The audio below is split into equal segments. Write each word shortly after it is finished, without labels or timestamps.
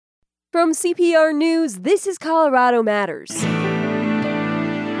From CPR News, this is Colorado Matters.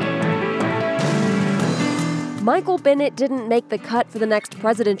 Michael Bennet didn't make the cut for the next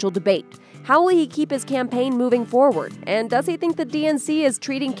presidential debate. How will he keep his campaign moving forward? And does he think the DNC is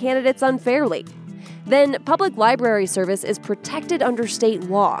treating candidates unfairly? Then, public library service is protected under state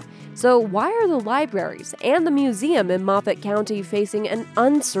law. So why are the libraries and the museum in Moffat County facing an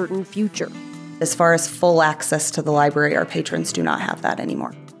uncertain future? As far as full access to the library, our patrons do not have that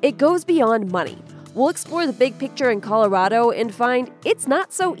anymore. It goes beyond money. We'll explore the big picture in Colorado and find it's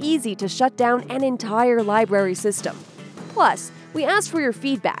not so easy to shut down an entire library system. Plus, we asked for your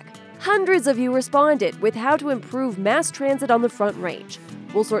feedback. Hundreds of you responded with how to improve mass transit on the Front Range.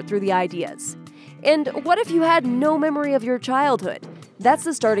 We'll sort through the ideas. And what if you had no memory of your childhood? That's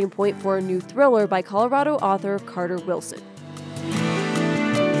the starting point for a new thriller by Colorado author Carter Wilson.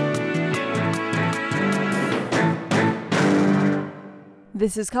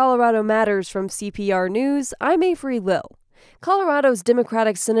 This is Colorado Matters from CPR News. I'm Avery Lill. Colorado's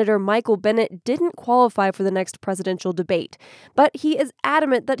Democratic Senator Michael Bennet didn't qualify for the next presidential debate, but he is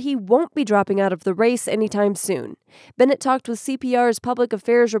adamant that he won't be dropping out of the race anytime soon. Bennet talked with CPR's public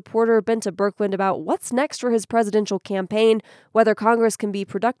affairs reporter Benta Birkeland about what's next for his presidential campaign, whether Congress can be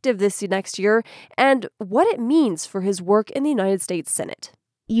productive this next year, and what it means for his work in the United States Senate.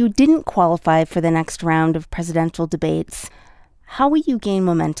 You didn't qualify for the next round of presidential debates. How will you gain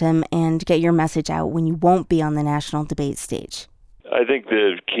momentum and get your message out when you won't be on the national debate stage? I think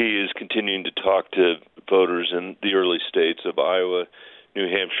the key is continuing to talk to voters in the early states of Iowa, New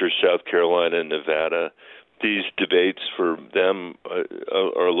Hampshire, South Carolina, and Nevada. These debates for them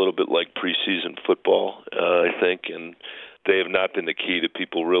are a little bit like preseason football, I think, and they have not been the key to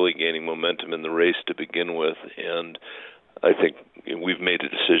people really gaining momentum in the race to begin with. And I think we've made a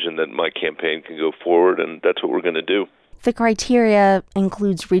decision that my campaign can go forward, and that's what we're going to do. The criteria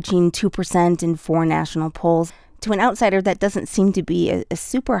includes reaching 2% in 4 national polls. To an outsider, that doesn't seem to be a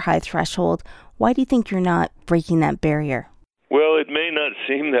super high threshold. Why do you think you're not breaking that barrier? Well, it may not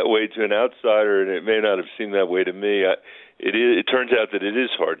seem that way to an outsider, and it may not have seemed that way to me. It turns out that it is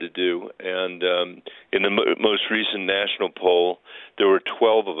hard to do. And in the most recent national poll, there were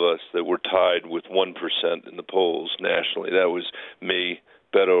 12 of us that were tied with 1% in the polls nationally. That was me,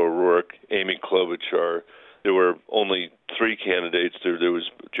 Beto O'Rourke, Amy Klobuchar. There were only 3 candidates. There was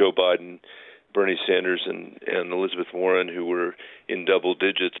Joe Biden, Bernie Sanders, and Elizabeth Warren, who were in double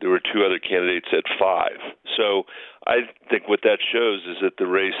digits. There were 2 other candidates at 5. So I think what that shows is that the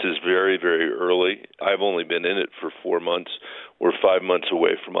race is very, very early. I've only been in it for 4 months. We're 5 months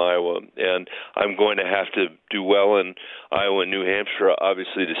away from Iowa. And I'm going to have to do well in Iowa and New Hampshire,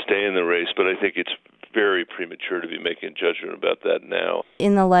 obviously, to stay in the race. But I think it's very premature to be making a judgment about that now.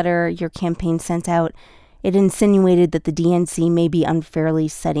 In the letter your campaign sent out, it insinuated that the DNC may be unfairly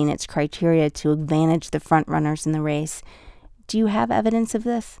setting its criteria to advantage the frontrunners in the race. Do you have evidence of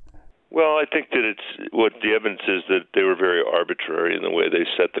this? Well, I think that what the evidence is that they were very arbitrary in the way they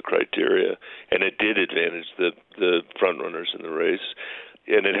set the criteria, and it did advantage the frontrunners in the race.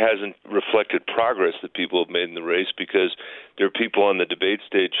 And it hasn't reflected progress that people have made in the race, because there are people on the debate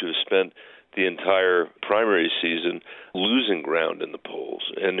stage who have spent the entire primary season losing ground in the polls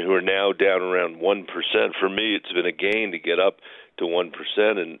and who are now down around 1%. For me, it's been a gain to get up to 1%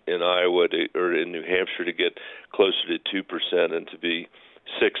 in Iowa or in New Hampshire, to get closer to 2% and to be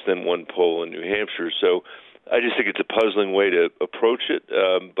 6th in one poll in New Hampshire. So I just think it's a puzzling way to approach it,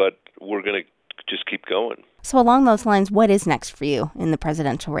 but we're going to just keep going. So along those lines, what is next for you in the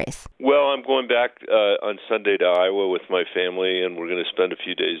presidential race? Well, I'm going back on Sunday to Iowa with my family, and we're going to spend a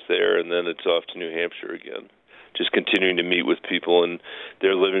few days there, and then it's off to New Hampshire again. Just continuing to meet with people in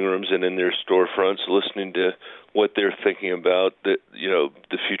their living rooms and in their storefronts, listening to what they're thinking about the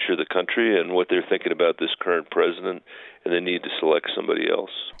future of the country and what they're thinking about this current president and the need to select somebody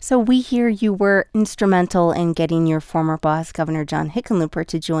else. So we hear you were instrumental in getting your former boss, Governor John Hickenlooper,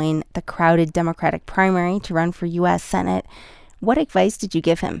 to join the crowded Democratic primary to run for U.S. Senate. What advice did you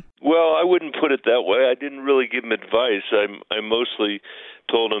give him? Well, I wouldn't put it that way. I didn't really give him advice. I mostly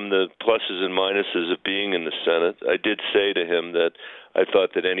told him the pluses and minuses of being in the Senate. I did say to him that I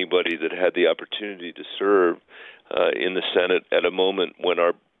thought that anybody that had the opportunity to serve in the Senate at a moment when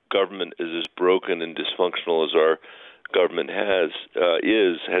our government is as broken and dysfunctional as our government has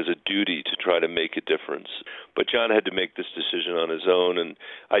a duty to try to make a difference. But John had to make this decision on his own, and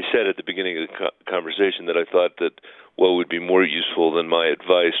I said at the beginning of the conversation that I thought that what would be more useful than my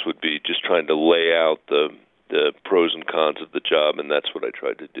advice would be just trying to lay out the pros and cons of the job, and that's what I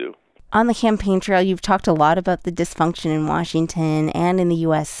tried to do. On the campaign trail, you've talked a lot about the dysfunction in Washington and in the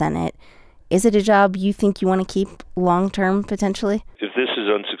U.S. Senate. Is it a job you think you want to keep long-term, potentially? If this is is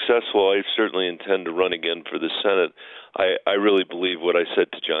unsuccessful, I certainly intend to run again for the Senate. I really believe what I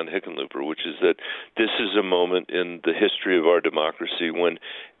said to John Hickenlooper, which is that this is a moment in the history of our democracy when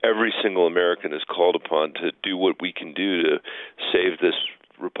every single American is called upon to do what we can do to save this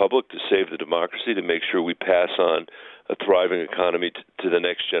republic, to save the democracy, to make sure we pass on a thriving economy to the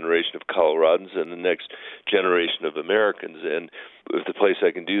next generation of Coloradans and the next generation of Americans. And if the place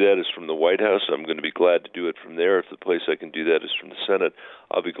I can do that is from the White House, I'm going to be glad to do it from there. If the place I can do that is from the Senate,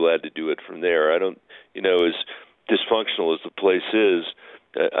 I'll be glad to do it from there. I don't, as dysfunctional as the place is,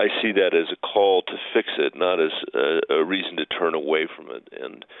 I see that as a call to fix it, not as a reason to turn away from it.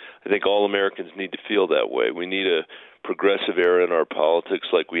 And I think all Americans need to feel that way. We need a progressive era in our politics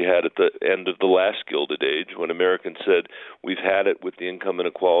like we had at the end of the last Gilded Age, when Americans said, we've had it with the income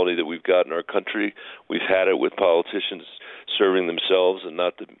inequality that we've got in our country. We've had it with politicians serving themselves and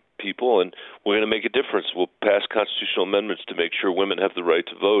not the people, and we're going to make a difference. We'll pass constitutional amendments to make sure women have the right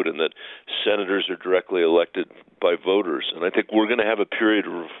to vote and that senators are directly elected by voters. And I think we're going to have a period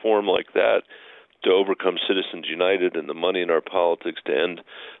of reform like that to overcome Citizens United and the money in our politics, to end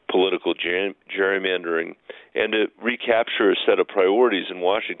political gerrymandering, and to recapture a set of priorities in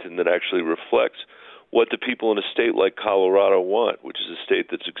Washington that actually reflects what the people in a state like Colorado want, which is a state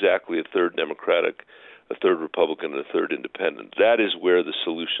that's exactly a third Democratic, a third Republican, and a third Independent. That is where the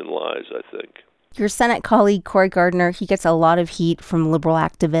solution lies, I think. Your Senate colleague, Cory Gardner, he gets a lot of heat from liberal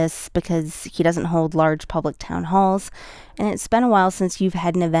activists because he doesn't hold large public town halls. And it's been a while since you've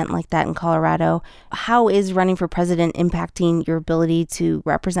had an event like that in Colorado. How is running for president impacting your ability to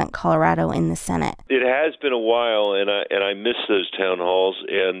represent Colorado in the Senate? It has been a while, and I miss those town halls.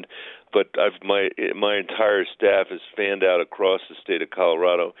 But my entire staff has fanned out across the state of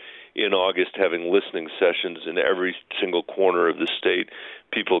Colorado in August, having listening sessions in every single corner of the state.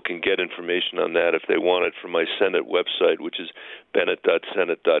 People can get information on that if they want it from my Senate website, which is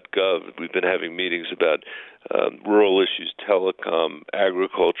bennett.senate.gov. We've been having meetings about rural issues, telecom,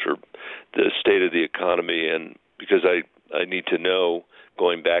 agriculture, the state of the economy, and because I need to know,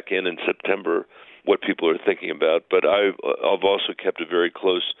 going back in September, what people are thinking about. But I've also kept a very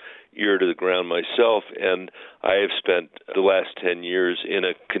close ear to the ground myself, and I have spent the last 10 years in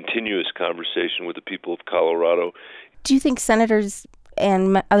a continuous conversation with the people of Colorado. Do you think senators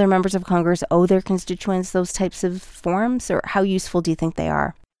and other members of Congress owe their constituents those types of forums, or how useful do you think they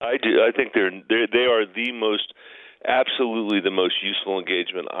are? I do. I think they are absolutely the most useful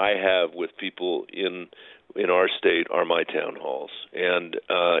engagement I have with people in our state are my town halls, and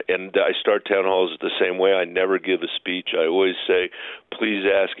I start town halls the same way. I never give a speech. I always say, please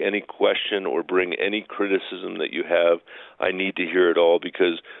ask any question or bring any criticism that you have. I need to hear it all,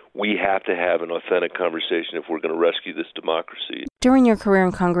 because we have to have an authentic conversation if we're going to rescue this democracy. During your career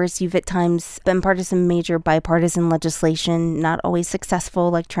in Congress, you've at times been part of some major bipartisan legislation, not always successful,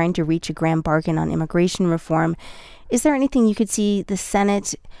 like trying to reach a grand bargain on immigration reform. Is there anything you could see the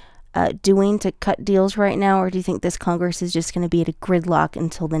Senate doing to cut deals right now, or do you think this Congress is just going to be at a gridlock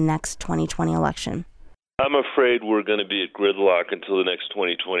until the next 2020 election? I'm afraid we're going to be at gridlock until the next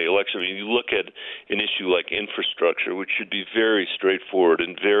 2020 election. I mean, you look at an issue like infrastructure, which should be very straightforward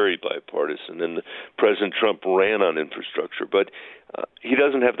and very bipartisan, and President Trump ran on infrastructure, but he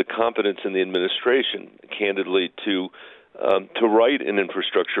doesn't have the competence in the administration, candidly, to write an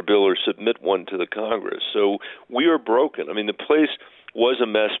infrastructure bill or submit one to the Congress. So we are broken. I mean, the place was a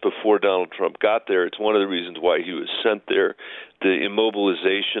mess before Donald Trump got there. It's one of the reasons why he was sent there. The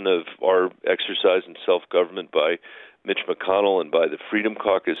immobilization of our exercise in self-government by Mitch McConnell and by the Freedom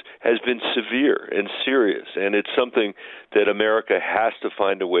Caucus has been severe and serious, and it's something that America has to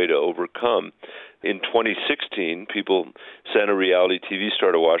find a way to overcome. In 2016, people sent a reality TV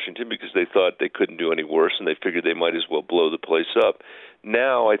star to Washington because they thought they couldn't do any worse, and they figured they might as well blow the place up.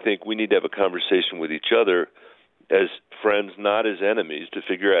 Now I think we need to have a conversation with each other as friends, not as enemies, to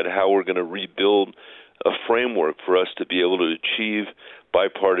figure out how we're going to rebuild a framework for us to be able to achieve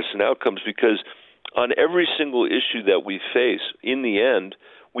bipartisan outcomes, because on every single issue that we face, in the end,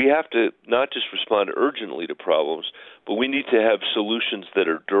 we have to not just respond urgently to problems, but we need to have solutions that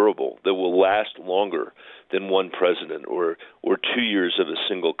are durable, that will last longer than one president or 2 years of a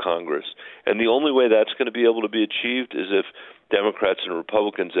single Congress. And the only way that's going to be able to be achieved is if Democrats and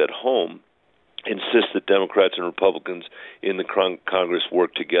Republicans at home insist that Democrats and Republicans in the Congress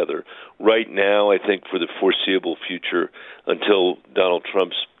work together. Right now, I think for the foreseeable future, until Donald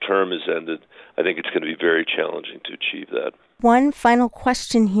Trump's term is ended, I think it's going to be very challenging to achieve that. One final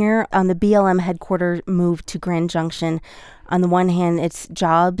question here on the BLM headquarters move to Grand Junction. On the one hand, it's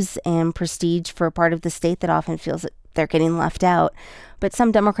jobs and prestige for a part of the state that often feels that they're getting left out. But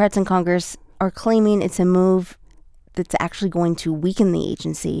some Democrats in Congress are claiming it's a move that's actually going to weaken the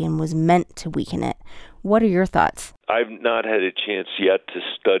agency and was meant to weaken it. What are your thoughts? I've not had a chance yet to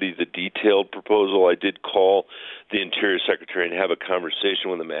study the detailed proposal. I did call the Interior Secretary and have a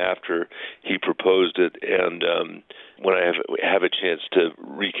conversation with him after he proposed it, and when I have a chance to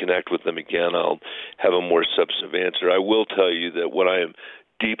reconnect with them again, I'll have a more substantive answer. I will tell you that what I am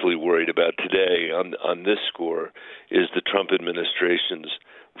deeply worried about today on this score is the Trump administration's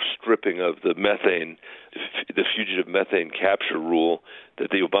stripping of the fugitive methane capture rule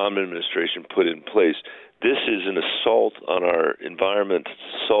that the Obama administration put in place. This is an assault on our environment,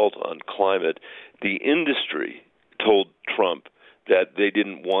 assault on climate. The industry told Trump that they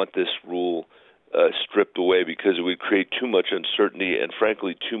didn't want this rule stripped away because it would create too much uncertainty and,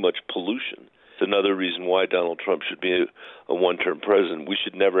 frankly, too much pollution. It's another reason why Donald Trump should be a one-term president. We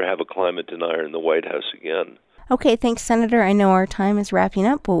should never have a climate denier in the White House again. Okay, thanks, Senator. I know our time is wrapping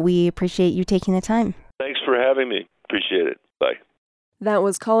up, but we appreciate you taking the time. Thanks for having me. Appreciate it. Bye. That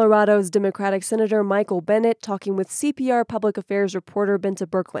was Colorado's Democratic Senator Michael Bennet talking with CPR Public Affairs reporter Binta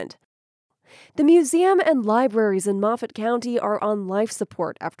Birkeland. The museum and libraries in Moffat County are on life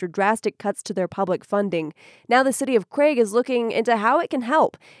support after drastic cuts to their public funding. Now the city of Craig is looking into how it can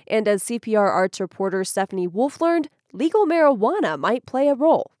help. And as CPR Arts reporter Stephanie Wolf learned, legal marijuana might play a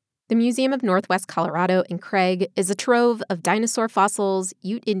role. The Museum of Northwest Colorado in Craig is a trove of dinosaur fossils,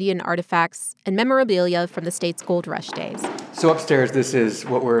 Ute Indian artifacts, and memorabilia from the state's gold rush days. So upstairs, this is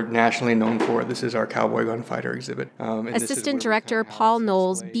what we're nationally known for. This is our cowboy gunfighter exhibit. Assistant Director Paul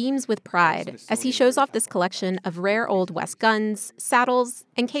Knowles beams with pride as he shows off this collection of rare Old West guns, saddles,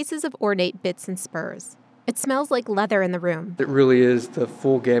 and cases of ornate bits and spurs. It smells like leather in the room. It really is the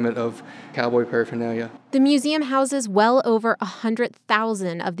full gamut of cowboy paraphernalia. The museum houses well over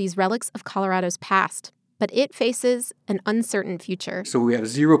 100,000 of these relics of Colorado's past, but it faces an uncertain future. So we have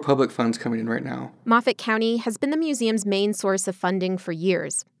zero public funds coming in right now. Moffat County has been the museum's main source of funding for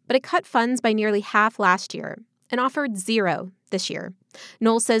years, but it cut funds by nearly half last year and offered zero this year.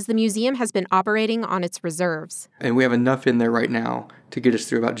 Knowles says the museum has been operating on its reserves. And we have enough in there right now to get us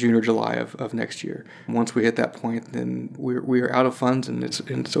through about June or July of next year. Once we hit that point, then we are out of funds and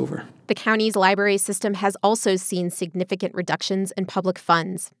it's over. The county's library system has also seen significant reductions in public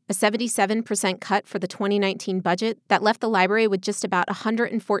funds, a 77% cut for the 2019 budget that left the library with just about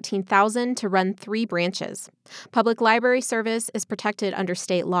 $114,000 to run 3 branches. Public library service is protected under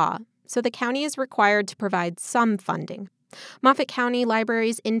state law, so the county is required to provide some funding. Moffat County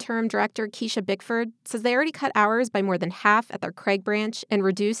Library's interim director, Keisha Bickford, says they already cut hours by more than half at their Craig branch and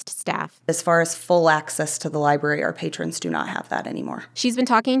reduced staff. As far as full access to the library, our patrons do not have that anymore. She's been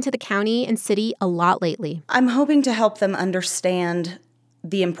talking to the county and city a lot lately. I'm hoping to help them understand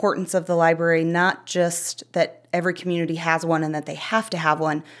the importance of the library, not just that every community has one and that they have to have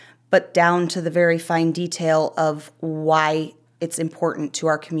one, but down to the very fine detail of why it's important to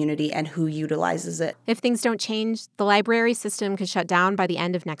our community and who utilizes it. If things don't change, the library system could shut down by the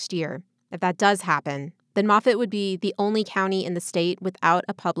end of next year. If that does happen, then Moffat would be the only county in the state without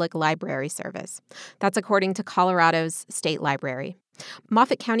a public library service. That's according to Colorado's state library.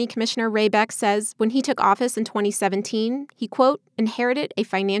 Moffat County Commissioner Ray Beck says when he took office in 2017, he, quote, inherited a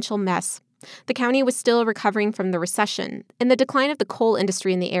financial mess. The county was still recovering from the recession, and the decline of the coal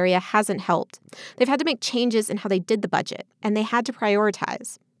industry in the area hasn't helped. They've had to make changes in how they did the budget, and they had to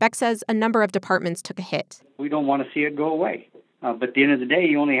prioritize. Beck says a number of departments took a hit. We don't want to see it go away. But at the end of the day,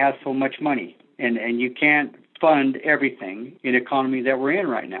 you only have so much money, and you can't fund everything in the economy that we're in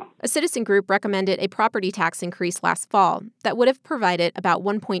right now. A citizen group recommended a property tax increase last fall that would have provided about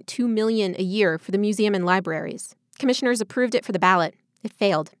 $1.2 million a year for the museum and libraries. Commissioners approved it for the ballot. It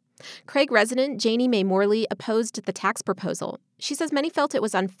failed. Craig resident Janie Mae Morley opposed the tax proposal. She says many felt it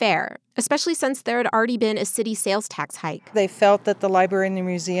was unfair, especially since there had already been a city sales tax hike. They felt that the library and the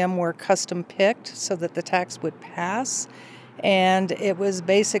museum were custom picked so that the tax would pass. And it was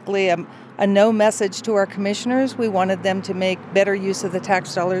basically a no message to our commissioners. We wanted them to make better use of the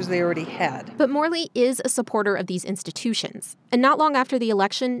tax dollars they already had. But Morley is a supporter of these institutions. And not long after the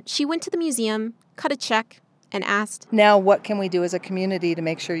election, she went to the museum, cut a check, and asked, now what can we do as a community to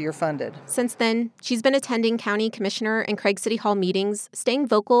make sure you're funded? Since then, she's been attending county commissioner and Craig City Hall meetings, staying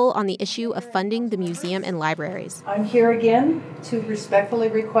vocal on the issue of funding the museum and libraries. I'm here again to respectfully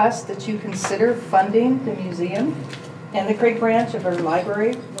request that you consider funding the museum and the Craig branch of our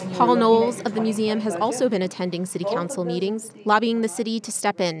library. Paul Knowles of the museum has also been attending city council meetings, lobbying the city to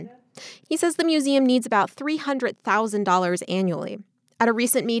step in. He says the museum needs about $300,000 annually. At a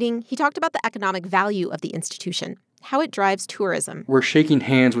recent meeting, he talked about the economic value of the institution. how it drives tourism. We're shaking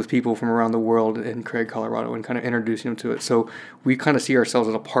hands with people from around the world in Craig, Colorado, and kind of introducing them to it. So we kind of see ourselves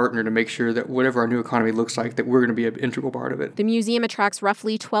as a partner to make sure that whatever our new economy looks like, that we're going to be an integral part of it. The museum attracts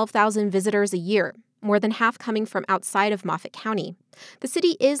roughly 12,000 visitors a year, more than half coming from outside of Moffat County. The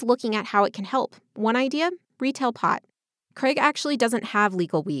city is looking at how it can help. One idea? Retail pot. Craig actually doesn't have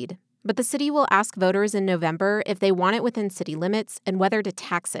legal weed, but the city will ask voters in November if they want it within city limits and whether to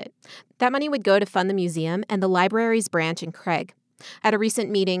tax it. That money would go to fund the museum and the library's branch in Craig. At a recent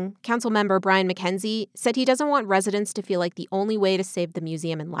meeting, Councilmember Brian McKenzie said he doesn't want residents to feel like the only way to save the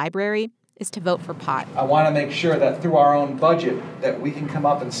museum and library is to vote for pot. I want to make sure that through our own budget that we can come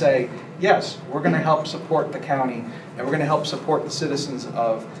up and say, yes, we're going to help support the county and we're going to help support the citizens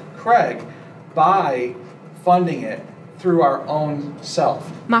of Craig by funding it through our own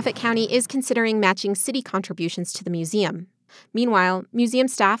self. Moffat County is considering matching city contributions to the museum. Meanwhile, museum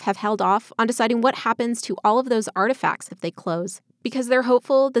staff have held off on deciding what happens to all of those artifacts if they close, because they're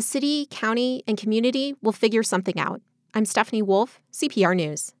hopeful the city, county, and community will figure something out. I'm Stephanie Wolf, CPR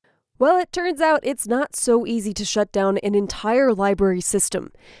News. Well, it turns out it's not so easy to shut down an entire library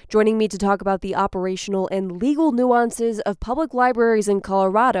system. Joining me to talk about the operational and legal nuances of public libraries in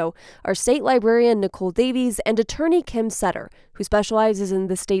Colorado are State Librarian Nicole Davies and Attorney Kim Setter, who specializes in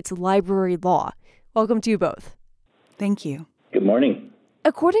the state's library law. Welcome to you both. Thank you. Good morning.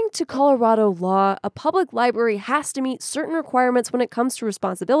 According to Colorado law, a public library has to meet certain requirements when it comes to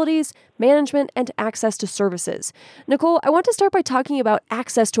responsibilities, management, and access to services. Nicole, I want to start by talking about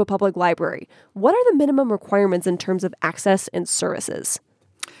access to a public library. What are the minimum requirements in terms of access and services?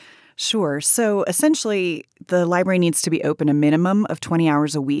 Sure. So essentially, the library needs to be open a minimum of 20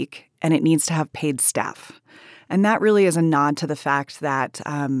 hours a week, and it needs to have paid staff. And that really is a nod to the fact that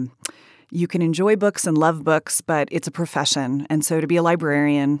you can enjoy books and love books, but it's a profession. And so to be a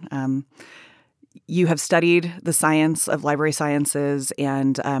librarian, you have studied the science of library sciences,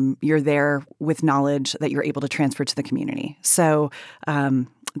 and you're there with knowledge that you're able to transfer to the community. So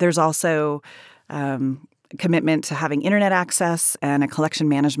there's also commitment to having internet access and a collection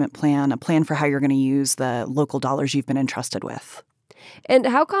management plan, a plan for how you're going to use the local dollars you've been entrusted with. And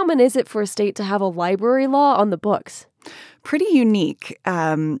how common is it for a state to have a library law on the books? Pretty unique.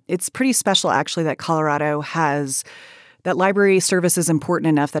 It's pretty special, actually, that Colorado has that library service is important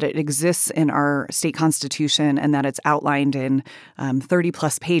enough that it exists in our state constitution and that it's outlined in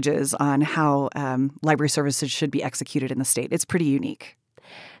 30-plus pages on how library services should be executed in the state. It's pretty unique.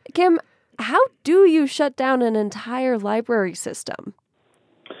 Kim, how do you shut down an entire library system?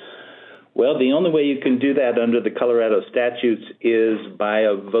 Well, the only way you can do that under the Colorado statutes is by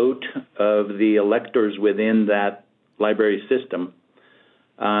a vote of the electors within that library system.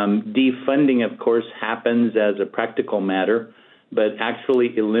 Defunding, of course, happens as a practical matter, but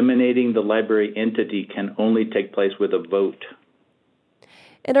actually eliminating the library entity can only take place with a vote.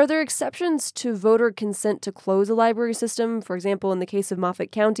 And are there exceptions to voter consent to close a library system? For example, in the case of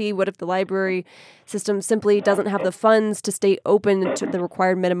Moffat County, what if the library system simply doesn't have the funds to stay open to the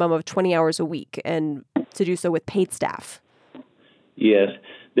required minimum of 20 hours a week and to do so with paid staff? Yes,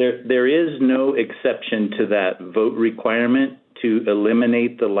 there is no exception to that vote requirement to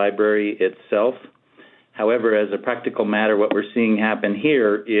eliminate the library itself. However, as a practical matter, what we're seeing happen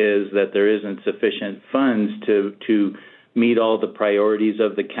here is that there isn't sufficient funds to meet all the priorities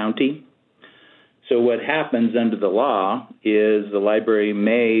of the county. So what happens under the law is the library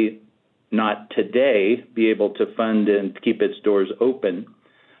may not today be able to fund and keep its doors open,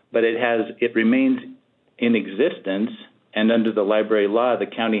 but it remains in existence. And under the library law, the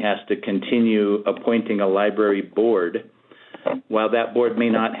county has to continue appointing a library board. While that board may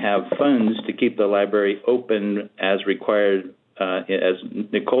not have funds to keep the library open as required, as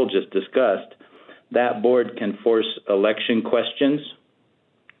Nicole just discussed, that board can force election questions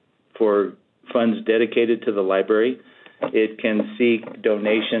for funds dedicated to the library. It can seek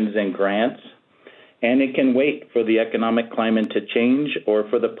donations and grants. And it can wait for the economic climate to change or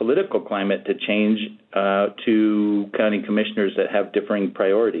for the political climate to change to county commissioners that have differing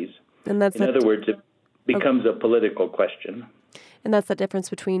priorities. And that's in other words, it becomes a political question. And that's the difference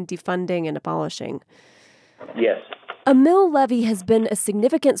between defunding and abolishing. Yes. A mill levy has been a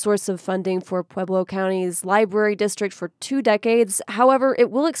significant source of funding for Pueblo County's library district for 2 decades. However,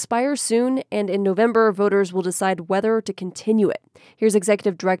 it will expire soon, and in November, voters will decide whether to continue it. Here's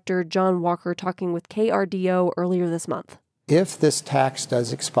Executive Director John Walker talking with KRDO earlier this month. If this tax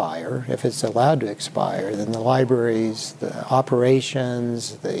does expire, if it's allowed to expire, then the libraries, the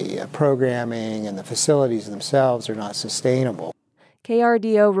operations, the programming, and the facilities themselves are not sustainable.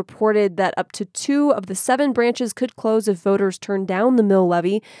 KRDO reported that up to 2 of the 7 branches could close if voters turn down the mill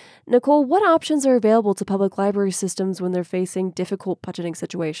levy. Nicole, what options are available to public library systems when they're facing difficult budgeting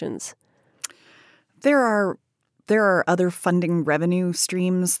situations? There are other funding revenue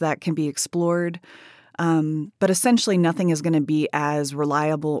streams that can be explored, but essentially nothing is going to be as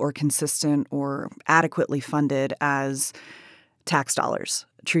reliable or consistent or adequately funded as tax dollars.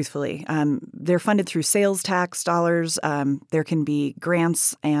 Truthfully, they're funded through sales tax dollars. There can be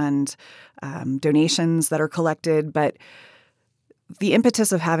grants and donations that are collected, but the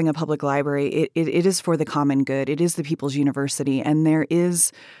impetus of having a public library, it is for the common good. It is the people's university, and there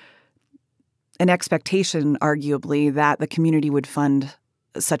is an expectation, arguably, that the community would fund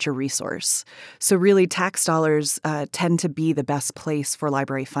such a resource. So really, tax dollars tend to be the best place for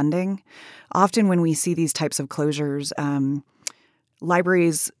library funding. Often when we see these types of closures,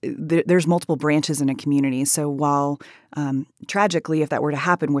 libraries, there's multiple branches in a community. So while tragically, if that were to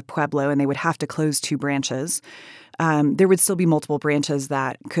happen with Pueblo and they would have to close 2 branches, there would still be multiple branches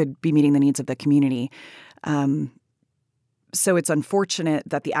that could be meeting the needs of the community. So it's unfortunate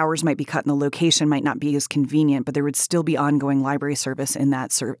that the hours might be cut and the location might not be as convenient, but there would still be ongoing library service in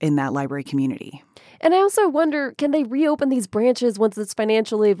that library community. And I also wonder, can they reopen these branches once it's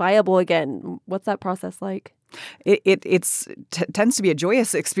financially viable again? What's that process like? It tends to be a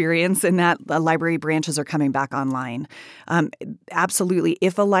joyous experience in that library branches are coming back online. Absolutely.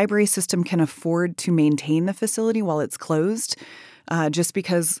 If a library system can afford to maintain the facility while it's closed, just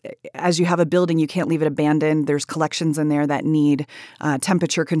because as you have a building, you can't leave it abandoned. There's collections in there that need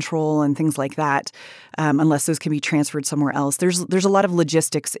temperature control and things like that, unless those can be transferred somewhere else. There's a lot of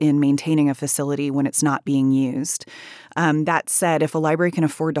logistics in maintaining a facility when it's not being used. That said, if a library can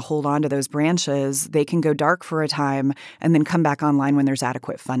afford to hold on to those branches, they can go dark for a time and then come back online when there's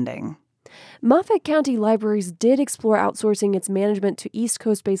adequate funding. Moffat County Libraries did explore outsourcing its management to East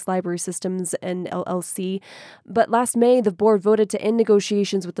Coast-based Library Systems and LLC, but last May, the board voted to end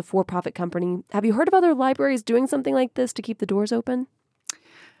negotiations with the for-profit company. Have you heard of other libraries doing something like this to keep the doors open?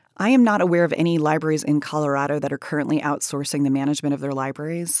 I am not aware of any libraries in Colorado that are currently outsourcing the management of their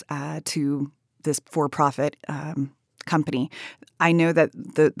libraries to this for-profit company. I know that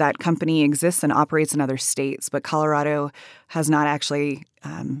that company exists and operates in other states, but Colorado has not actually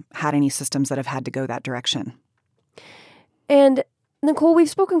had any systems that have had to go that direction. And Nicole, we've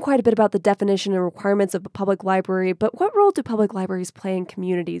spoken quite a bit about the definition and requirements of a public library, but what role do public libraries play in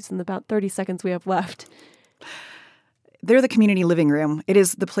communities in the about 30 seconds we have left? They're the community living room. It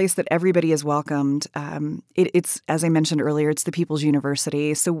is the place that everybody is welcomed. It's, as I mentioned earlier, it's the people's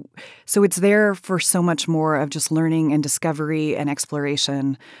university. So it's there for so much more of just learning and discovery and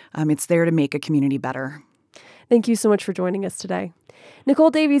exploration. It's there to make a community better. Thank you so much for joining us today. Nicole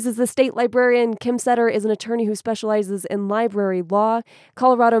Davies is the state librarian. Kim Setter is an attorney who specializes in library law.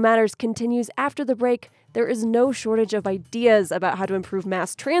 Colorado Matters continues after the break. There is no shortage of ideas about how to improve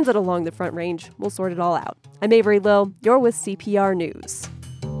mass transit along the Front Range. We'll sort it all out. I'm Avery Lill. You're with CPR News.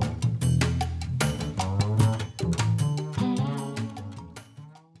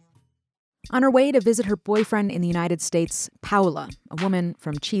 On her way to visit her boyfriend in the United States, Paula, a woman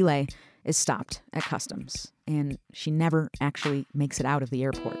from Chile, is stopped at customs, and she never actually makes it out of the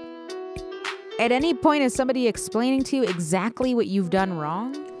airport. At any point, is somebody explaining to you exactly what you've done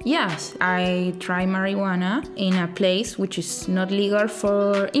wrong? Yes, I tried marijuana in a place which is not legal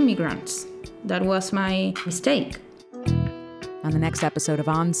for immigrants. That was my mistake. On the next episode of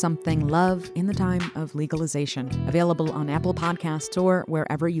On Something, Love in the Time of Legalization, available on Apple Podcasts or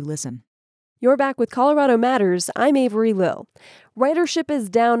wherever you listen. You're back with Colorado Matters. I'm Avery Lill. Ridership is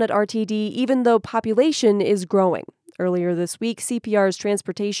down at RTD even though population is growing. Earlier this week, CPR's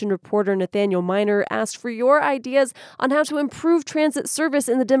transportation reporter Nathaniel Miner asked for your ideas on how to improve transit service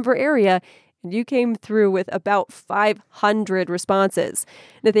in the Denver area, and you came through with about 500 responses.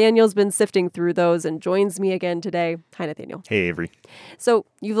 Nathaniel's been sifting through those and joins me again today. Hi, Nathaniel. Hey, Avery. So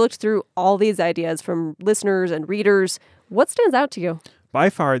you've looked through all these ideas from listeners and readers. What stands out to you? By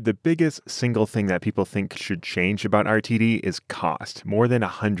far, the biggest single thing that people think should change about RTD is cost. More than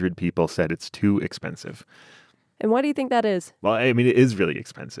 100 people said it's too expensive. And why do you think that is? Well, I mean, it is really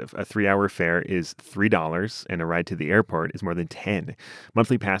expensive. A 3-hour fare is $3, and a ride to the airport is more than $10.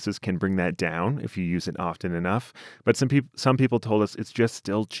 Monthly passes can bring that down if you use it often enough. But some people told us it's just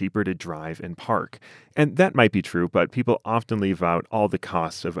still cheaper to drive and park. And that might be true, but people often leave out all the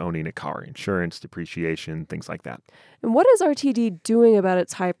costs of owning a car, insurance, depreciation, things like that. And what is RTD doing about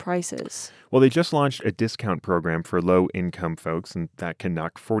its high prices? Well, they just launched a discount program for low-income folks, and that can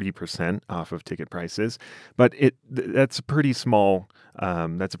knock 40% off of ticket prices. But that's a pretty small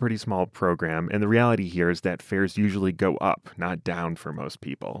program, and the reality here is that fares usually go up, not down for most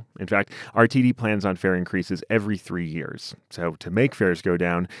people. In fact, RTD plans on fare increases every 3 years. So to make fares go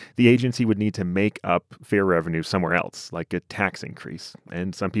down, the agency would need to make up fare revenue somewhere else, like a tax increase.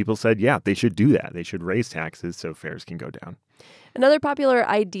 And some people said, yeah, they should do that. They should raise taxes so fares can go down. Another popular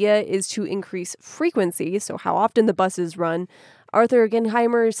idea is to increase frequency, so how often the buses run. Arthur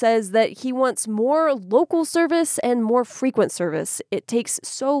Genheimer says that he wants more local service and more frequent service. It takes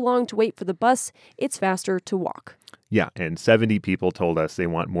so long to wait for the bus, it's faster to walk. Yeah, and 70 people told us they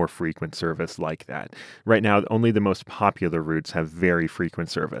want more frequent service like that. Right now, only the most popular routes have very frequent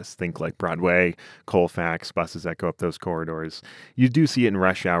service. Think like Broadway, Colfax, buses that go up those corridors. You do see it in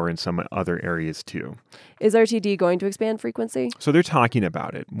rush hour in some other areas too. Is RTD going to expand frequency? So they're talking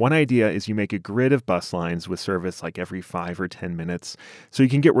about it. One idea is you make a grid of bus lines with service like every 5 or 10 minutes, so you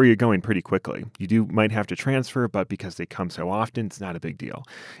can get where you're going pretty quickly. You might have to transfer, but because they come so often, it's not a big deal.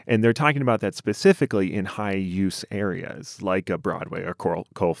 And they're talking about that specifically in high-use areas like a Broadway or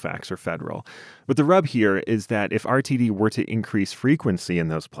Colfax or Federal. But the rub here is that if RTD were to increase frequency in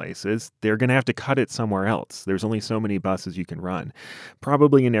those places, they're going to have to cut it somewhere else. There's only so many buses you can run.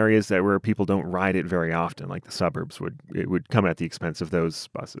 Probably in areas where people don't ride it very often, like the suburbs, it would come at the expense of those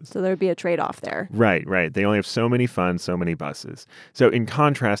buses. So there'd be a trade-off there. Right. They only have so many funds, so many buses. So in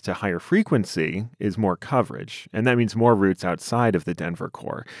contrast to higher frequency is more coverage, and that means more routes outside of the Denver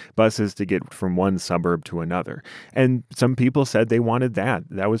core, buses to get from one suburb to another. And some people said they wanted that.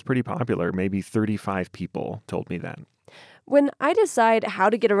 That was pretty popular. Maybe 35 people told me that. When I decide how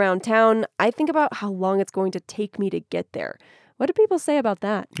to get around town, I think about how long it's going to take me to get there. What do people say about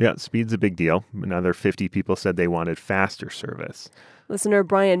that? Yeah, speed's a big deal. Another 50 people said they wanted faster service. Listener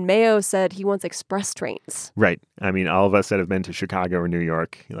Brian Mayo said he wants express trains. Right. I mean, all of us that have been to Chicago or New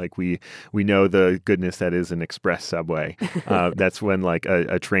York, like we know the goodness that is an express subway. That's when like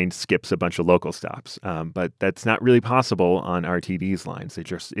a train skips a bunch of local stops. But that's not really possible on RTD's lines. There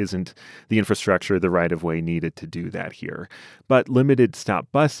just isn't the infrastructure, the right-of-way needed to do that here. But limited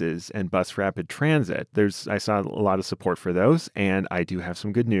stop buses and bus rapid transit, I saw a lot of support for those, and I do have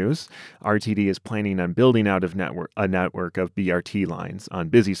some good news. RTD is planning on building out a network of BRT lines on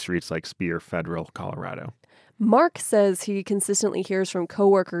busy streets like Speer, Federal, Colorado. Mark says he consistently hears from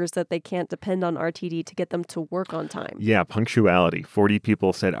coworkers that they can't depend on RTD to get them to work on time. Yeah, punctuality. 40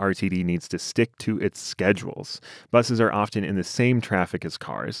 people said RTD needs to stick to its schedules. Buses are often in the same traffic as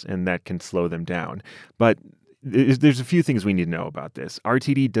cars, and that can slow them down. But there's a few things we need to know about this.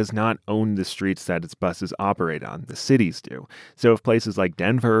 RTD does not own the streets that its buses operate on. The cities do. So if places like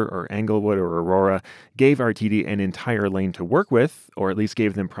Denver or Englewood or Aurora gave RTD an entire lane to work with, or at least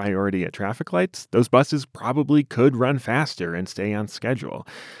gave them priority at traffic lights, those buses probably could run faster and stay on schedule.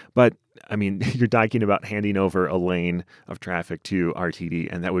 But I mean, you're talking about handing over a lane of traffic to RTD,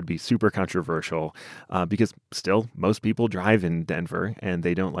 and that would be super controversial because still most people drive in Denver and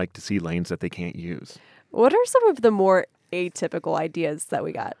they don't like to see lanes that they can't use. What are some of the more atypical ideas that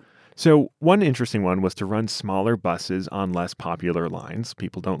we got? So one interesting one was to run smaller buses on less popular lines.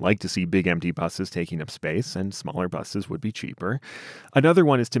 People don't like to see big empty buses taking up space, and smaller buses would be cheaper. Another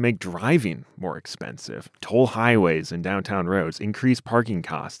one is to make driving more expensive. Toll highways and downtown roads, increase parking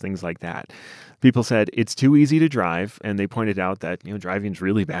costs, things like that. People said it's too easy to drive, and they pointed out that driving is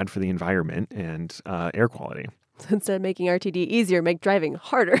really bad for the environment and air quality. Instead of making RTD easier, make driving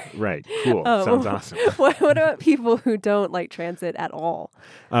harder. Right. Cool. Sounds awesome. What about people who don't like transit at all?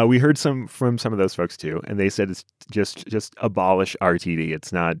 We heard from some of those folks too, and they said it's just abolish RTD.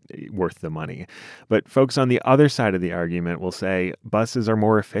 It's not worth the money. But folks on the other side of the argument will say buses are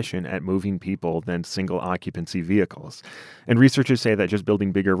more efficient at moving people than single occupancy vehicles. And researchers say that just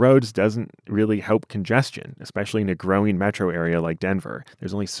building bigger roads doesn't really help congestion, especially in a growing metro area like Denver.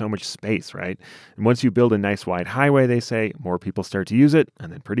 There's only so much space, right? And once you build a nice wide highway, they say, more people start to use it,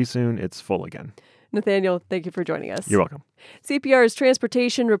 and then pretty soon it's full again. Nathaniel, thank you for joining us. You're welcome. CPR's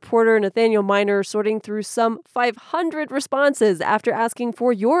transportation reporter Nathaniel Miner sorting through some 500 responses after asking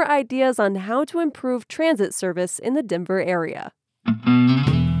for your ideas on how to improve transit service in the Denver area.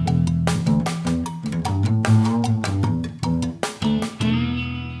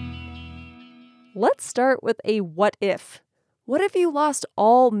 Let's start with a what if. What if you lost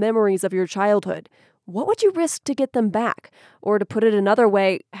all memories of your childhood? what would you risk to get them back? Or to put it another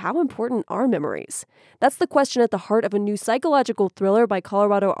way, how important are memories? That's the question at the heart of a new psychological thriller by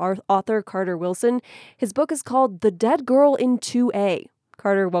Colorado author Carter Wilson. His book is called The Dead Girl in 2A.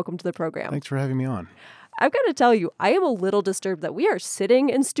 Carter, welcome to the program. Thanks for having me on. I've got to tell you, I am a little disturbed that we are sitting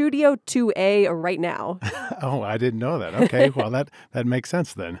in Studio 2A right now. Oh, I didn't know that. Okay, well, that makes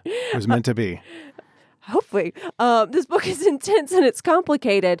sense then. It was meant to be. Hopefully. This book is intense and it's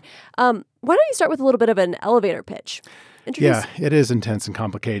complicated. Why don't you start with a little bit of an elevator pitch? Yeah, it is intense and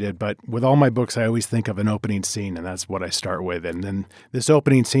complicated, but with all my books, I always think of an opening scene, and that's what I start with. And then this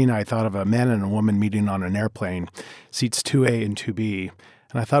opening scene, I thought of a man and a woman meeting on an airplane, seats 2A and 2B.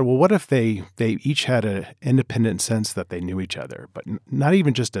 And I thought, well, what if they each had an independent sense that they knew each other, but not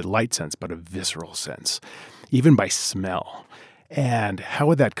even just a light sense, but a visceral sense, even by smell. And how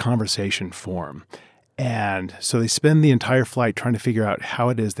would that conversation form? And so they spend the entire flight trying to figure out how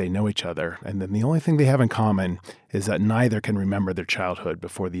it is they know each other. And then the only thing they have in common is that neither can remember their childhood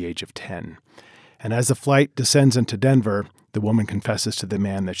before the age of 10. And as the flight descends into Denver, the woman confesses to the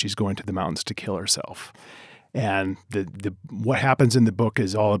man that she's going to the mountains to kill herself. And the what happens in the book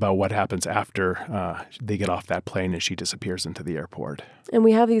is all about what happens after they get off that plane and she disappears into the airport. And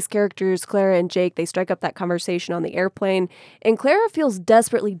we have these characters, Clara and Jake. They strike up that conversation on the airplane. And Clara feels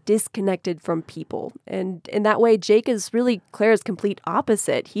desperately disconnected from people. And in that way, Jake is really Clara's complete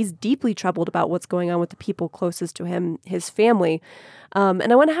opposite. He's deeply troubled about what's going on with the people closest to him, his family.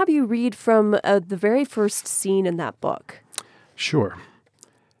 And I want to have you read from the very first scene in that book. Sure.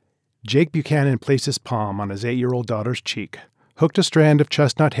 Jake Buchanan placed his palm on his 8-year-old daughter's cheek, hooked a strand of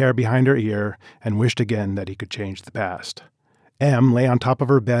chestnut hair behind her ear, and wished again that he could change the past. Em lay on top of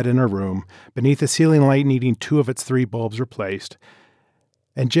her bed in her room, beneath a ceiling light needing 2 of its 3 bulbs replaced,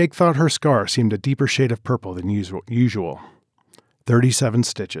 and Jake thought her scar seemed a deeper shade of purple than usual. 37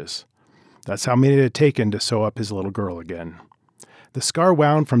 stitches. That's how many it had taken to sew up his little girl again. The scar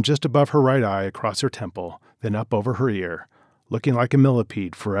wound from just above her right eye across her temple, then up over her ear, looking like a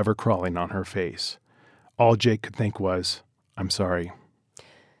millipede forever crawling on her face. All Jake could think was, I'm sorry.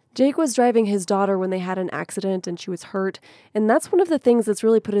 Jake was driving his daughter when they had an accident and she was hurt, and that's one of the things that's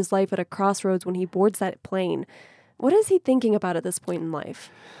really put his life at a crossroads when he boards that plane. What is he thinking about at this point in life?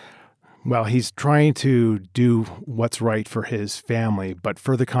 Well, he's trying to do what's right for his family, but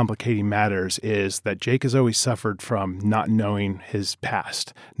further complicating matters is that Jake has always suffered from not knowing his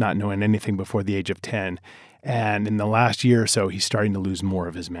past, not knowing anything before the age of 10. And in the last year or so, he's starting to lose more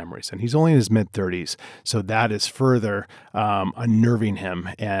of his memories. And he's only in his mid-30s, so that is further unnerving him.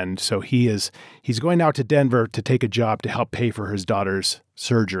 And so he's going out to Denver to take a job to help pay for his daughter's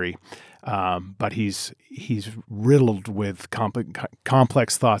surgery. But he's riddled with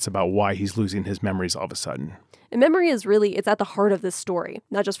complex thoughts about why he's losing his memories all of a sudden. And memory is really, it's at the heart of this story,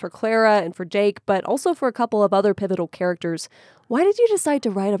 not just for Clara and for Jake, but also for a couple of other pivotal characters. Why did you decide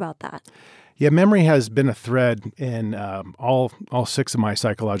to write about that? Yeah, memory has been a thread in all 6 of my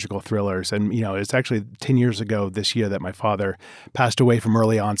psychological thrillers. And, you know, it's actually 10 years ago this year that my father passed away from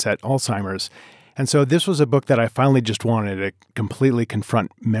early onset Alzheimer's. And so this was a book that I finally just wanted to completely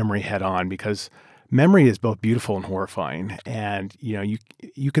confront memory head on, because memory is both beautiful and horrifying. And, you know,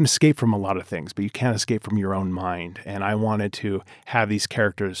 you can escape from a lot of things, but you can't escape from your own mind. And I wanted to have these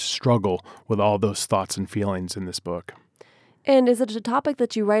characters struggle with all those thoughts and feelings in this book. And is it a topic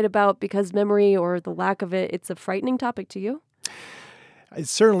that you write about because memory, or the lack of it, it's a frightening topic to you? It's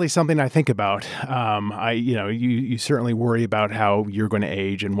certainly something I think about. You certainly worry about how you're going to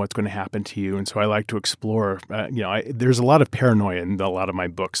age and what's going to happen to you. And so I like to explore, there's a lot of paranoia in a lot of my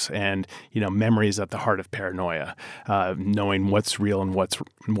books. And, you know, memory is at the heart of paranoia, knowing what's real and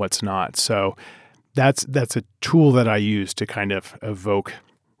what's not. So that's a tool that I use to kind of evoke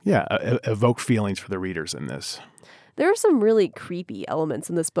feelings for the readers in this. There are some really creepy elements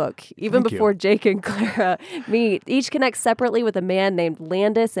in this book. Even before Jake and Clara meet, each connects separately with a man named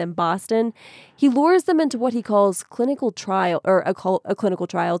Landis in Boston. He lures them into what he calls clinical trial, or a clinical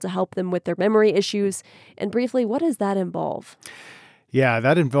trial, to help them with their memory issues. And briefly, what does that involve? Yeah,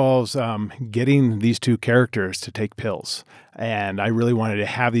 that involves getting these 2 characters to take pills. And I really wanted to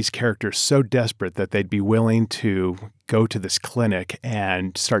have these characters so desperate that they'd be willing to go to this clinic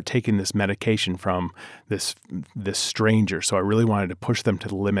and start taking this medication from this stranger. So I really wanted to push them to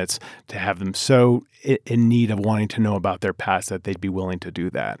the limits, to have them so in need of wanting to know about their past that they'd be willing to do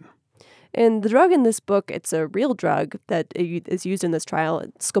that. And the drug in this book, it's a real drug that is used in this trial,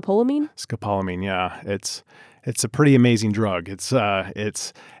 scopolamine? Scopolamine, yeah. It's a pretty amazing drug. It's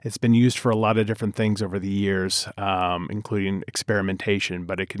been used for a lot of different things over the years, including experimentation,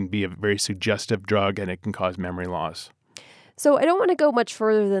 but it can be a very suggestive drug and it can cause memory loss. So I don't want to go much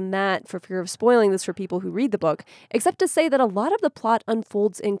further than that for fear of spoiling this for people who read the book, except to say that a lot of the plot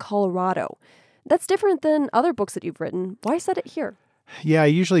unfolds in Colorado. That's different than other books that you've written. Why set it here? Yeah, I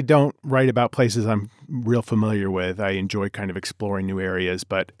usually don't write about places I'm real familiar with. I enjoy kind of exploring new areas,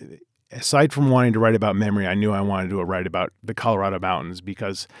 but aside from wanting to write about memory, I knew I wanted to write about the Colorado mountains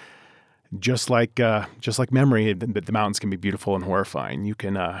because just like memory, the mountains can be beautiful and horrifying. You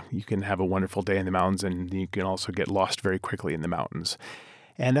can have a wonderful day in the mountains, and you can also get lost very quickly in the mountains.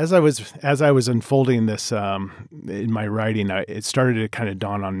 And as I was unfolding this in my writing, it started to kind of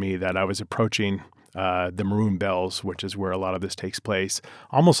dawn on me that I was approaching the Maroon Bells, which is where a lot of this takes place,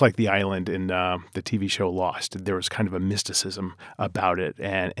 almost like the island in the TV show Lost. There was kind of a mysticism about it,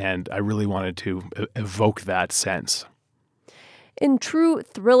 and I really wanted to evoke that sense. In true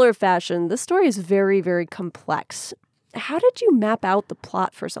thriller fashion, this story is very, very complex. How did you map out the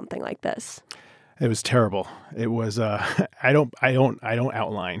plot for something like this? It was terrible. It was I don't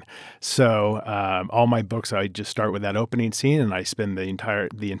outline. So all my books, I just start with that opening scene, and I spend the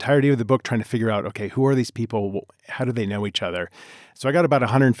entirety of the book trying to figure out, okay, who are these people? How do they know each other? So I got about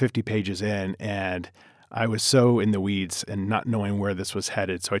 150 pages in, and I was so in the weeds and not knowing where this was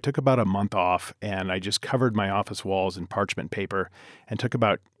headed. So I took about a month off, and I just covered my office walls in parchment paper and took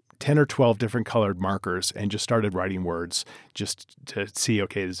about 10 or 12 different colored markers and just started writing words just to see,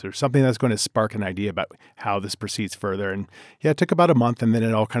 okay, is there something that's going to spark an idea about how this proceeds further? And yeah, it took about a month, and then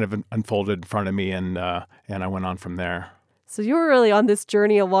it all kind of unfolded in front of me, and I went on from there. So you were really on this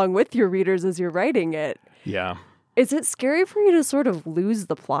journey along with your readers as you're writing it. Yeah. Is it scary for you to sort of lose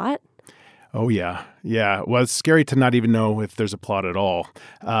the plot? Oh, yeah. Yeah. Well, it's scary to not even know if there's a plot at all.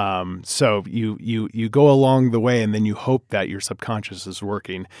 So you go along the way, and then you hope that your subconscious is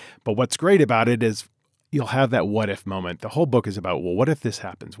working. But what's great about it is you'll have that what if moment. The whole book is about, well, what if this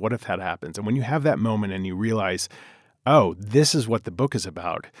happens? What if that happens? And when you have that moment and you realize, oh, this is what the book is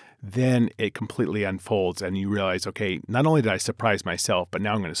about, then it completely unfolds, and you realize, okay, not only did I surprise myself, but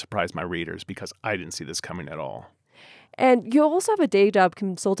now I'm going to surprise my readers because I didn't see this coming at all. And you also have a day job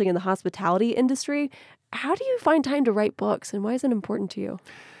consulting in the hospitality industry. How do you find time to write books, and why is it important to you?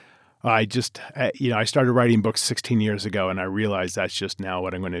 I started writing books 16 years ago, and I realized that's just now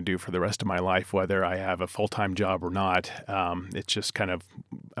what I'm going to do for the rest of my life, whether I have a full-time job or not. It's just kind of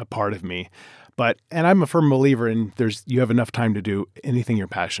a part of me. And I'm a firm believer in you have enough time to do anything you're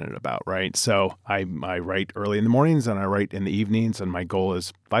passionate about, right? So I write early in the mornings and I write in the evenings, and my goal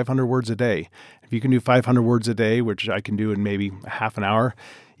is 500 words a day. If you can do 500 words a day, which I can do in maybe a half an hour,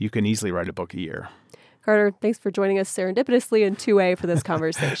 you can easily write a book a year. Carter, thanks for joining us serendipitously in 2A for this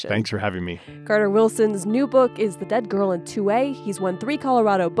conversation. Thanks for having me. Carter Wilson's new book is The Dead Girl in 2A. He's won 3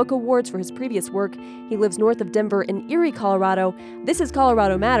 Colorado Book Awards for his previous work. He lives north of Denver in Erie, Colorado. This is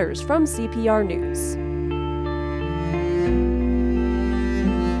Colorado Matters from CPR News.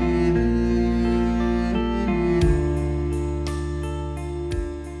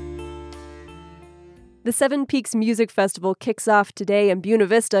 The Seven Peaks Music Festival kicks off today in Buena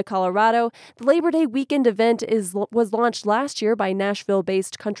Vista, Colorado. The Labor Day weekend event was launched last year by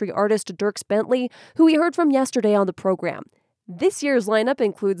Nashville-based country artist Dierks Bentley, who we heard from yesterday on the program. This year's lineup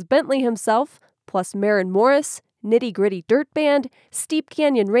includes Bentley himself, plus Maren Morris, Nitty Gritty Dirt Band, Steep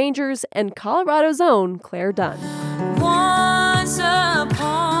Canyon Rangers, and Colorado's own Claire Dunn. Once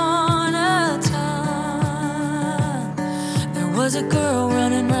upon a time, there was a girl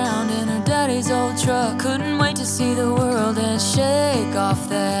running round in her daddy's old truck. Couldn't wait to see the world and shake off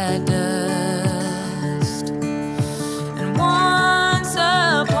that dust. And once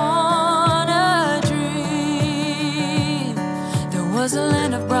upon a dream, there was a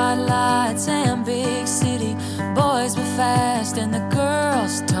land of bright lights and big city. Boys were fast and the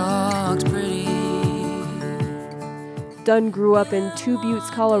girls talked pretty. Dunn grew up in Two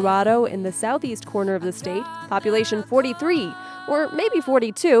Buttes, Colorado, in the southeast corner of the state, population 43, or maybe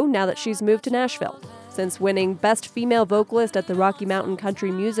 42 now that she's moved to Nashville. Since winning Best Female Vocalist at the Rocky Mountain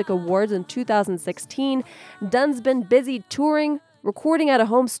Country Music Awards in 2016, Dunn's been busy touring, recording at a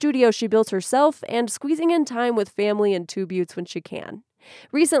home studio she built herself, and squeezing in time with family in Two Buttes when she can.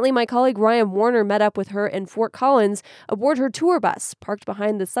 Recently, my colleague Ryan Warner met up with her in Fort Collins aboard her tour bus, parked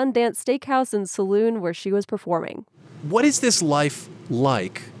behind the Sundance Steakhouse and Saloon where she was performing. What is this life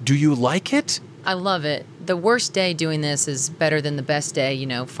like? Do you like it? I love it. The worst day doing this is better than the best day,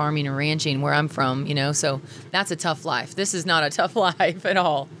 farming and ranching where I'm from, so that's a tough life. This is not a tough life at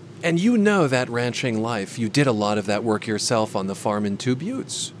all. And you know that ranching life. You did a lot of that work yourself on the farm in Two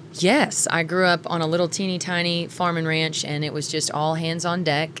Buttes. Yes, I grew up on a little teeny tiny farm and ranch, and it was just all hands on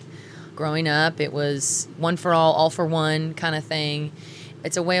deck. Growing up, it was one for all for one kind of thing.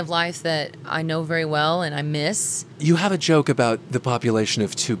 It's a way of life that I know very well and I miss. You have a joke about the population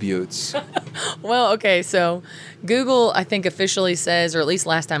of Two Buttes. Well, okay, so Google, I think, officially says, or at least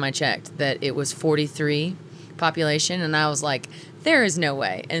last time I checked, that it was 43 population, and I was like, there is no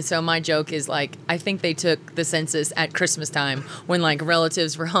way. And so my joke is like, I think they took the census at Christmas time when like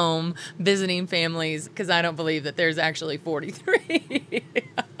relatives were home visiting families, because I don't believe that there's actually 43.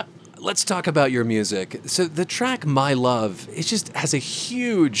 Let's talk about your music. So the track My Love, it just has a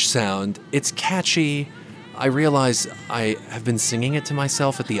huge sound. It's catchy. I realize I have been singing it to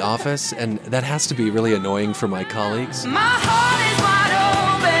myself at the office, and that has to be really annoying for my colleagues. My heart is wide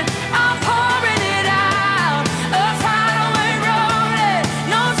open, I'm pouring it out. A tidal wave rolling,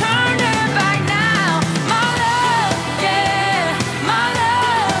 no turning back now. My love, yeah, my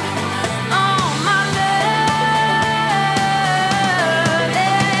love, oh my love,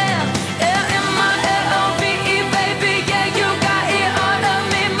 yeah. L-M-I-L-O-V-E, baby, yeah, you got it all of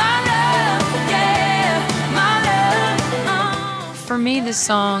me. My love, yeah, my love, For me, this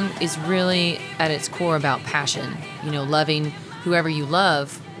song is really at its core about passion. You know, loving whoever you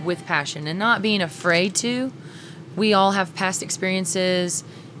love with passion and not being afraid to. We all have past experiences.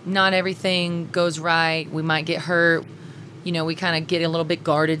 Not everything goes right. We might get hurt. You know, we kind of get a little bit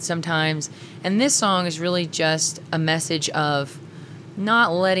guarded sometimes. And this song is really just a message of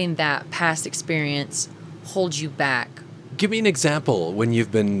not letting that past experience hold you back. Give me an example when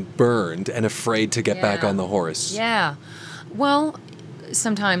you've been burned and afraid to get back on the horse. Yeah. Well,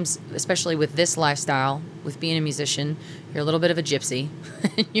 sometimes, especially with this lifestyle, with being a musician, you're a little bit of a gypsy.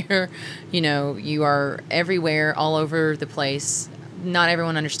 You are everywhere, all over the place. Not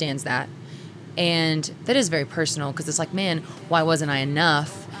everyone understands that. And that is very personal, because it's like, man, why wasn't I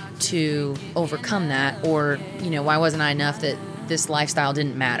enough to overcome that? Or, why wasn't I enough that this lifestyle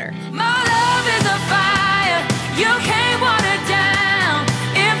didn't matter? my love is a fire, you can't water down.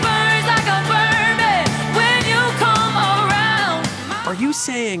 It burns like a bourbon when you come around. Are you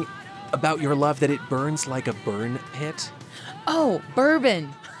saying about your love that it burns like a burn pit? Oh,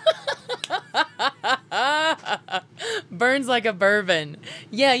 bourbon. Burns like a bourbon.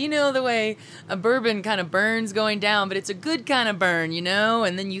 Yeah, you know the way a bourbon kind of burns going down, but it's a good kind of burn,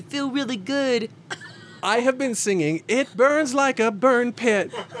 and then you feel really good. I have been singing, it burns like a burn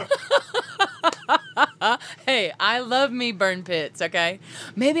pit. Hey, I love me burn pits, okay?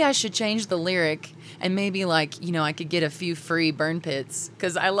 Maybe I should change the lyric and maybe I could get a few free burn pits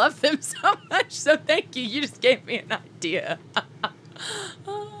because I love them so much. So thank you. You just gave me an idea.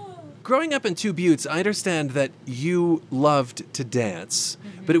 Growing up in Two Buttes, I understand that you loved to dance,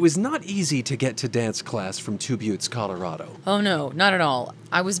 but it was not easy to get to dance class from Two Buttes, Colorado. Oh, no, not at all.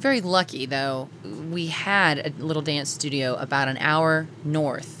 I was very lucky, though. We had a little dance studio about an hour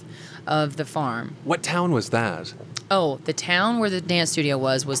north of the farm. What town was that? Oh, the town where the dance studio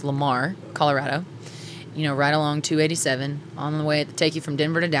was Lamar, Colorado. Right along 287, on the way to take you from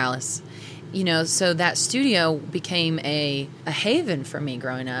Denver to Dallas. So that studio became a haven for me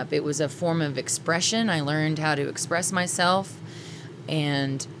growing up. It was a form of expression. I learned how to express myself.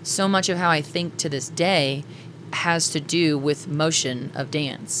 And so much of how I think to this day has to do with motion of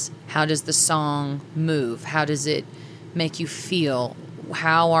dance. How does the song move? How does it make you feel?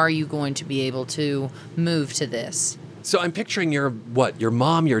 How are you going to be able to move to this? So I'm picturing your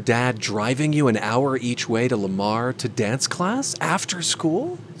mom, your dad driving you an hour each way to Lamar to dance class after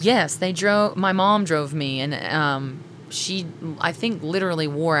school? Yes, my mom drove me, and she, I think, literally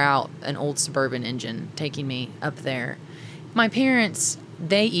wore out an old Suburban engine taking me up there. My parents,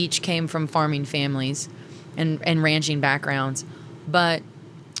 they each came from farming families and ranching backgrounds, but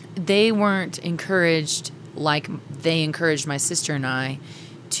they weren't encouraged like they encouraged my sister and I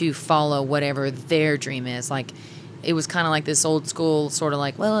to follow whatever their dream is. Like, it was kind of like this old school sort of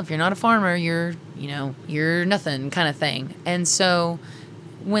like, well, if you're not a farmer, you're nothing kind of thing. And so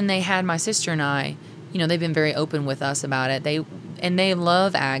when they had my sister and I, they've been very open with us about it. They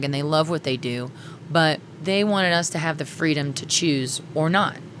love ag and they love what they do, but they wanted us to have the freedom to choose or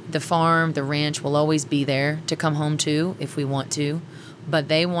not. The farm, the ranch will always be there to come home to if we want to, but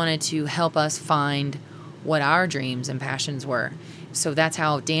they wanted to help us find what our dreams and passions were. So that's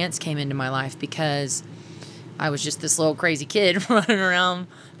how dance came into my life, because I was just this little crazy kid running around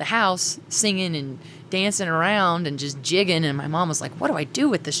the house singing and dancing around and just jigging. And my mom was like, what do I do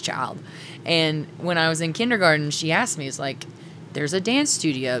with this child? And when I was in kindergarten, she asked me, it's like, there's a dance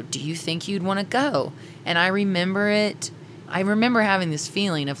studio. Do you think you'd want to go? And I remember it. I remember having this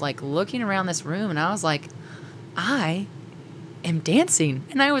feeling of like looking around this room, and I was like, I am dancing.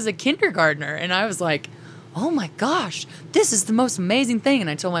 And I was a kindergartner, and I was like, oh my gosh, this is the most amazing thing. And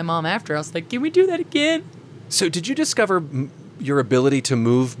I told my mom after, I was like, can we do that again? So did you discover your ability to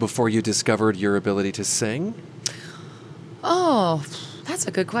move before you discovered your ability to sing? Oh, that's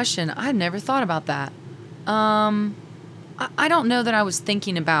a good question. I've never thought about that. I don't know that I was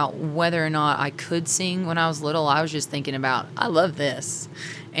thinking about whether or not I could sing when I was little. I was just thinking about, I love this.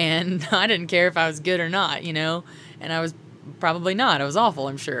 And I didn't care if I was good or not, you know? And I was probably not. I was awful,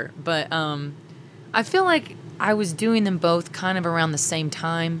 I'm sure. But I feel like I was doing them both kind of around the same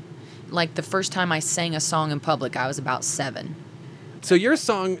time. Like the first time I sang a song in public, I was about 7. So your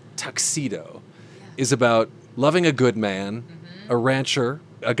song, Tuxedo, is about loving a good man, a rancher,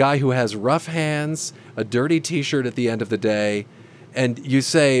 a guy who has rough hands, a dirty T-shirt at the end of the day, and you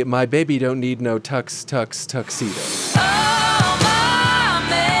say, my baby don't need no tuxedo.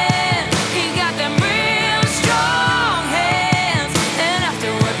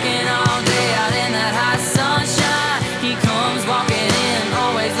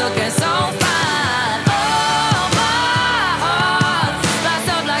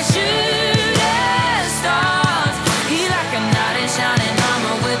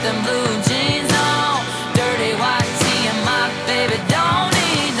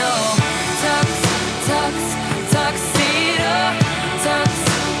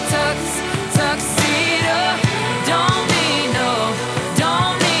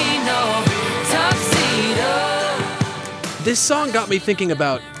 This song got me thinking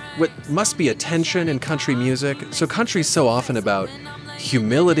about what must be a tension in country music. So country's so often about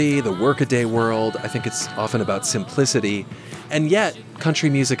humility, the workaday world. I think it's often about simplicity. And yet, country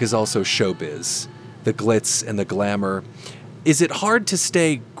music is also showbiz, the glitz and the glamour. Is it hard to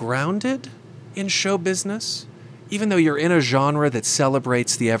stay grounded in show business? Even though you're in a genre that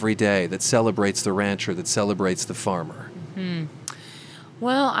celebrates the everyday, that celebrates the rancher, that celebrates the farmer. Mm-hmm.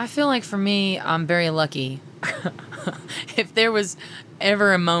 Well, I feel like for me, I'm very lucky. If there was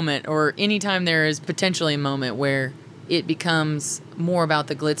ever a moment, or anytime there is potentially a moment where it becomes more about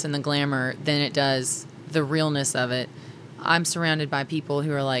the glitz and the glamour than it does the realness of it, I'm surrounded by people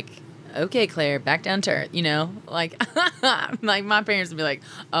who are like, okay, Claire, back down to earth, you know? Like, like my parents would be like,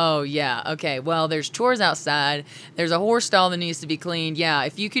 oh, yeah, okay, well, there's chores outside. There's a horse stall that needs to be cleaned. Yeah,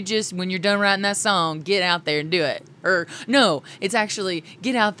 if you could just, when you're done writing that song, get out there and do it. Or, no, it's actually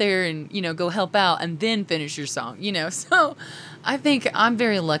get out there and, you know, go help out and then finish your song, you know? So I think I'm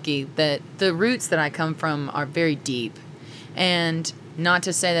very lucky that the roots that I come from are very deep. And not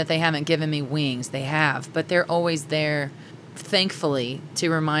to say that they haven't given me wings. They have. But they're always there, thankfully, to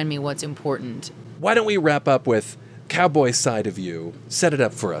remind me what's important. Why don't we wrap up with Cowboy Side of You? Set it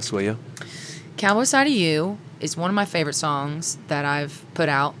up for us, will you? Cowboy Side of You is one of my favorite songs that I've put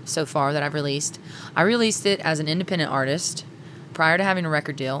out so far, that I've released. I released it as an independent artist prior to having a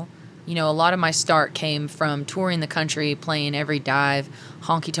record deal. You know, a lot of my start came from touring the country, playing every dive,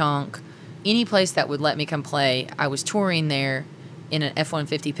 honky-tonk, any place that would let me come play. I was touring there in an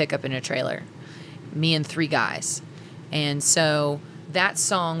F-150 pickup in a trailer, me and 3 guys. And so that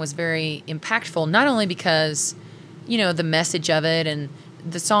song was very impactful, not only because, you know, the message of it, and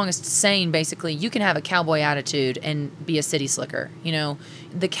the song is saying basically you can have a cowboy attitude and be a city slicker. You know,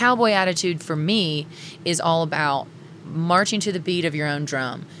 the cowboy attitude for me is all about marching to the beat of your own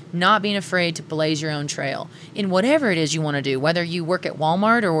drum, not being afraid to blaze your own trail in whatever it is you want to do, whether you work at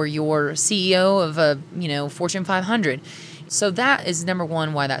Walmart or you're CEO of a, you know, Fortune 500. So that is number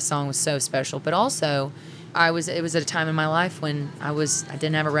one why that song was so special. But also, it was at a time in my life when I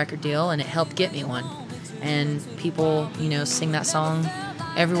didn't have a record deal, and it helped get me one. And people, you know, sing that song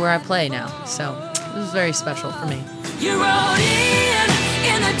everywhere I play now. So it was very special for me. You rode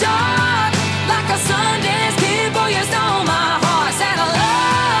in the dark like a Sundance kid, boy, you stole my heart. Saddle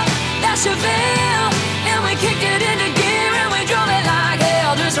up that Chevelle, and we kicked it into gear and we drove it like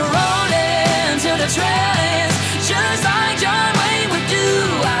hell, just rolling till the trail ends, just like John Wayne would do.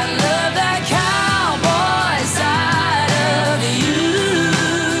 I love that cowboy side of you.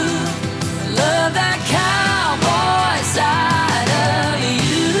 Love that cowboy side of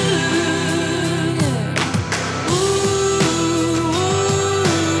you.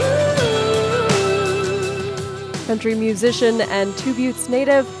 Country musician and Two Buttes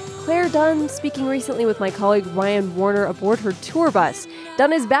native Claire Dunn speaking recently with my colleague Ryan Warner aboard her tour bus.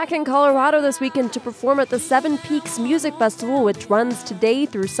 Dunn is back in Colorado this weekend to perform at the Seven Peaks Music Festival, which runs today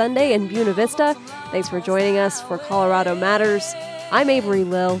through Sunday in Buena Vista. Thanks for joining us for Colorado Matters. I'm Avery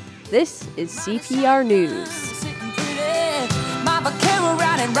Lill. This is CPR News. My vaquero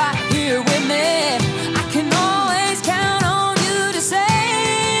riding right